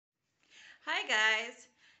Hi guys!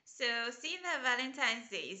 So, seeing that Valentine's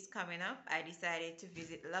Day is coming up, I decided to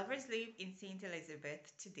visit Lover's Leap in St.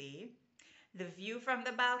 Elizabeth today. The view from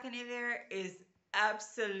the balcony there is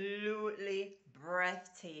absolutely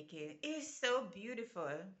breathtaking. It's so beautiful.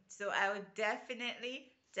 So, I would definitely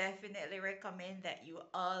recommend that you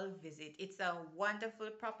all visit. It's a wonderful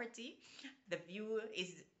property. The view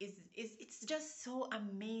is it's just so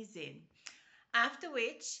amazing. After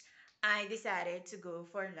which, I decided to go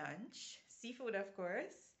for lunch, seafood, of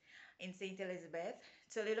course, in St. Elizabeth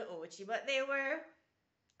to Little Ochi, but they were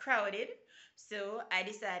crowded, so I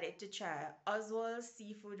decided to try Oswald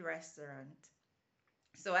Seafood Restaurant.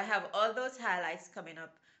 So I have all those highlights coming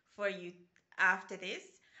up for you after this.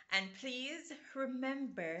 And please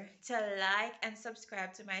remember to like and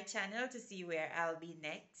subscribe to my channel to see where I'll be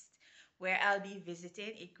next, where I'll be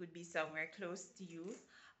visiting. It could be somewhere close to you,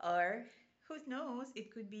 or who knows,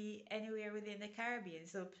 it could be anywhere within the Caribbean.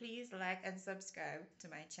 So please like and subscribe to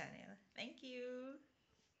my channel. Thank you.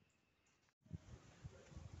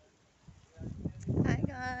 Hi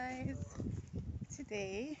guys.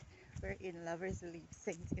 Today we're in Lovers Leap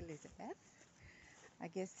St. Elizabeth. I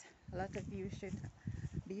guess a lot of you should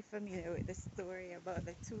be familiar with the story about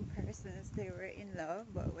the two persons. They were in love,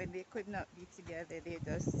 but when they could not be together, they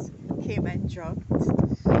just came and dropped.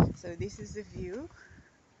 So this is the view.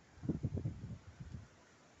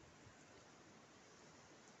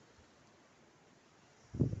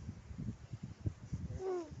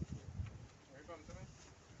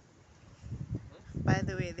 By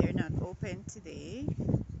the way, they're not open today.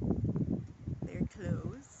 They're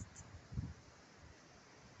closed.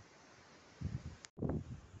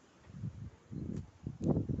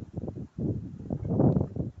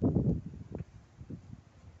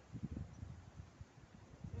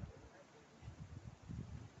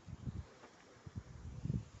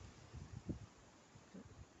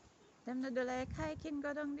 Them not do like hiking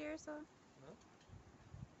go down there, so. Huh?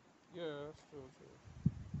 Yeah, that's true, true.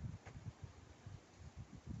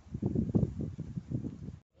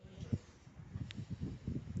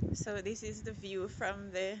 So this is the view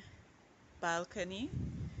from the balcony.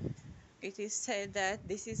 It is said that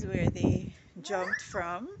this is where they jumped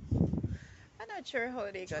from. I'm not sure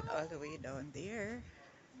how they got all the way down there.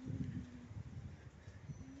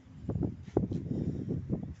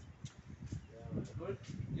 Good?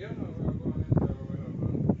 Yeah, no, we're going into the weather,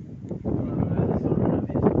 man.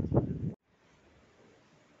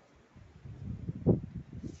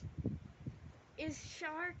 Is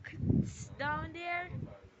sharks down there?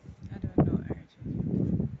 I don't know,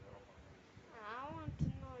 Arjun. I want to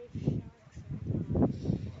know if sharks are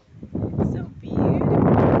down. So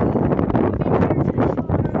beautiful.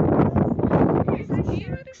 There's It's a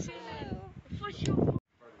shark swimming. beautiful. For sure.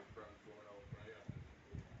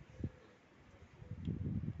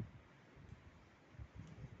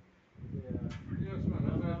 Yes, man,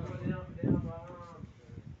 that's right. They have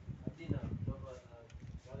a dinner,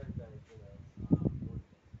 Valentine's dinner.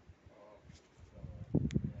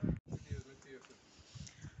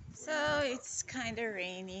 So it's kind of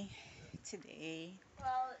rainy today.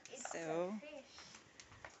 Well, it's a So fish.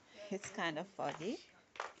 it's kind of foggy.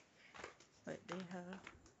 But they have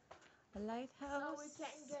a So we lighthouse.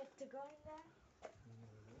 can't get to go in there?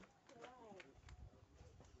 Right.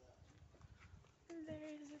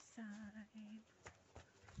 There's a sign.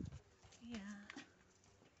 Yeah.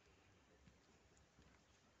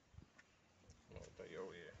 No, but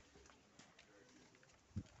you're here.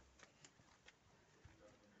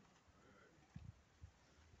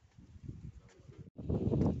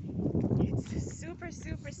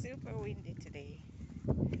 It's super windy today.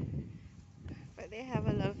 But they have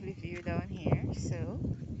a lovely view down here. So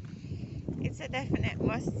it's a definite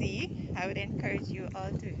must see. I would encourage you all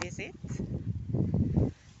to visit.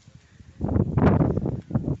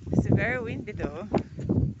 It's very windy though,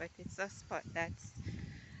 but it's a spot that's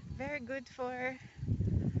very good for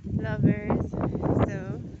lovers.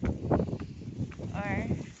 So, or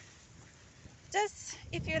just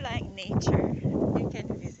if you like nature, you can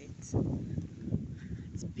visit.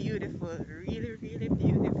 It's beautiful, really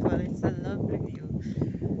beautiful. It's a lovely view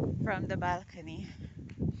from the balcony.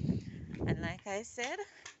 And like I said,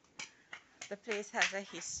 the place has a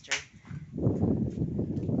history.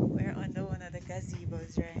 We're under one of the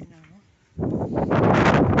gazebos right now.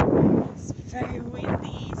 It's very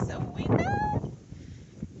windy, so windy.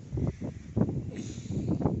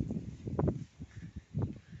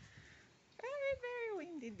 Very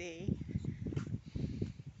windy day.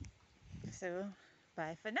 So,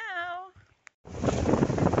 bye for now.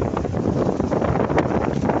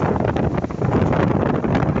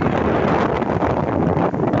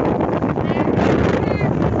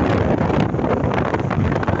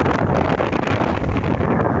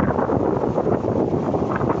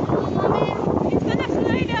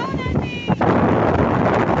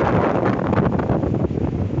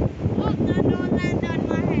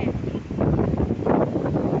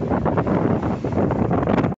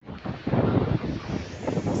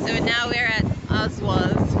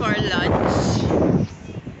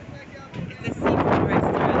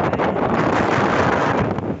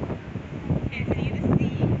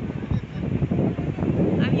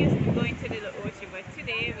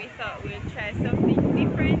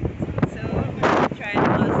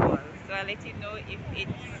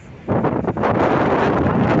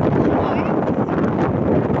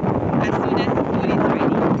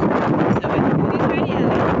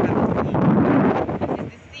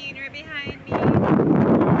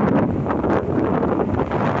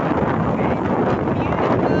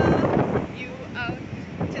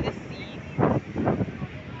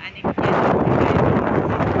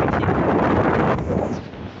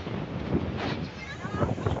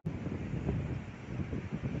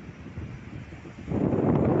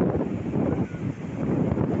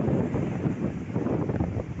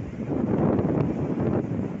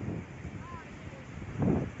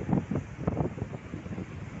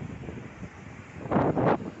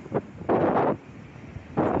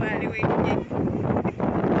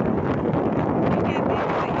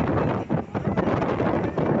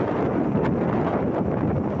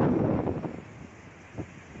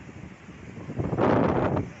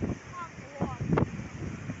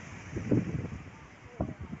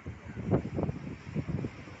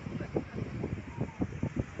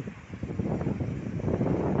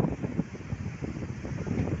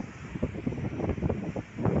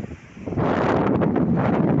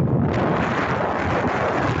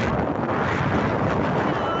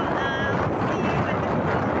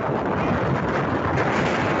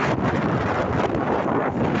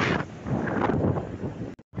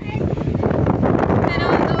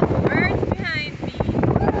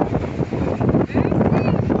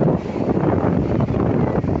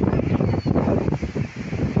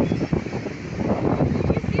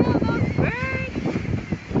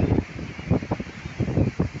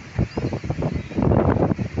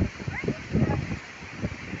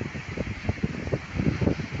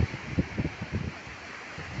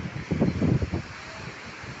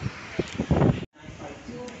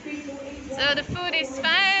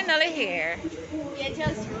 finally here. You're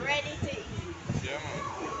just ready to eat. Yeah, man.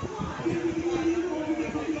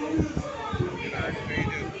 You know, the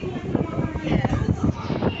pages. Yes.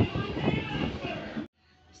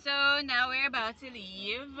 So now we're about to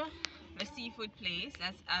leave the seafood place.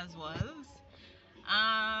 That's Oswald's.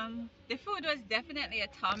 The food was definitely a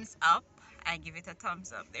thumbs up. I give it a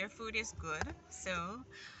thumbs up. Their food is good, so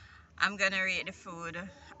I'm gonna rate the food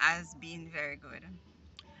as being very good.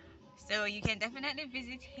 So you can definitely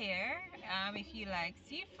visit here if you like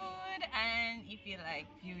seafood and if you like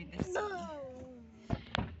viewing the sea. No.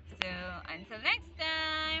 So until next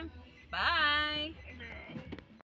time, bye.